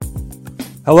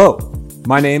Hello,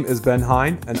 my name is Ben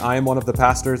Hine, and I am one of the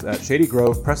pastors at Shady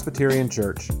Grove Presbyterian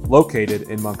Church, located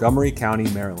in Montgomery County,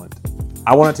 Maryland.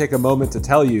 I want to take a moment to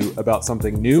tell you about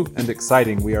something new and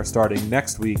exciting we are starting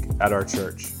next week at our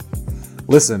church.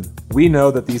 Listen, we know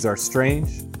that these are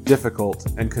strange, difficult,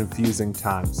 and confusing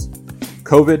times.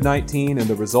 COVID-19 and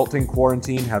the resulting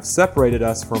quarantine have separated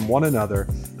us from one another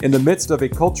in the midst of a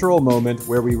cultural moment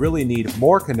where we really need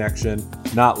more connection,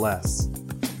 not less.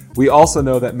 We also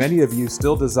know that many of you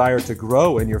still desire to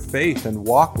grow in your faith and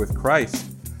walk with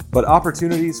Christ, but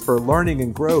opportunities for learning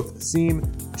and growth seem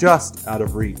just out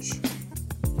of reach.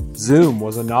 Zoom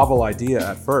was a novel idea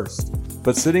at first,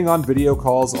 but sitting on video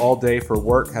calls all day for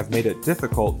work have made it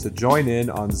difficult to join in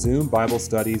on Zoom Bible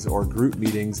studies or group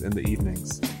meetings in the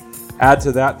evenings. Add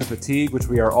to that the fatigue which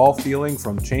we are all feeling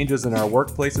from changes in our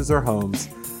workplaces or homes,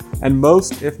 and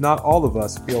most, if not all of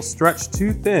us, feel stretched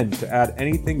too thin to add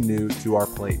anything new to our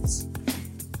plates.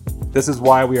 This is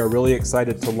why we are really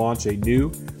excited to launch a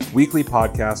new weekly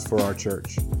podcast for our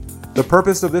church. The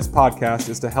purpose of this podcast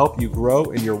is to help you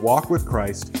grow in your walk with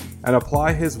Christ and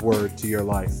apply His Word to your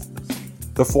life.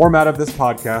 The format of this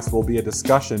podcast will be a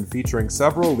discussion featuring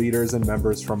several leaders and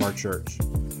members from our church.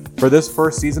 For this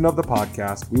first season of the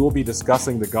podcast, we will be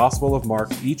discussing the Gospel of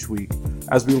Mark each week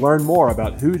as we learn more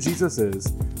about who Jesus is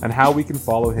and how we can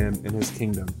follow Him in His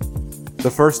kingdom.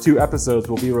 The first 2 episodes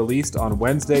will be released on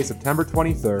Wednesday, September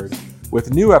 23rd,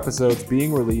 with new episodes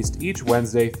being released each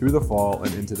Wednesday through the fall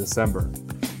and into December.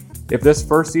 If this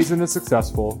first season is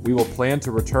successful, we will plan to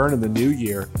return in the new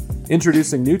year,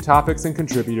 introducing new topics and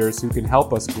contributors who can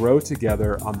help us grow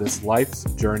together on this life's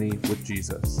journey with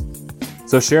Jesus.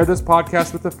 So share this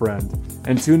podcast with a friend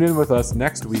and tune in with us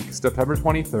next week, September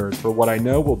 23rd, for what I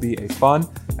know will be a fun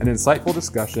and insightful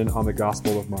discussion on the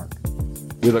Gospel of Mark.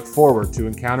 We look forward to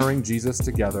encountering Jesus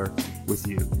together with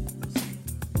you.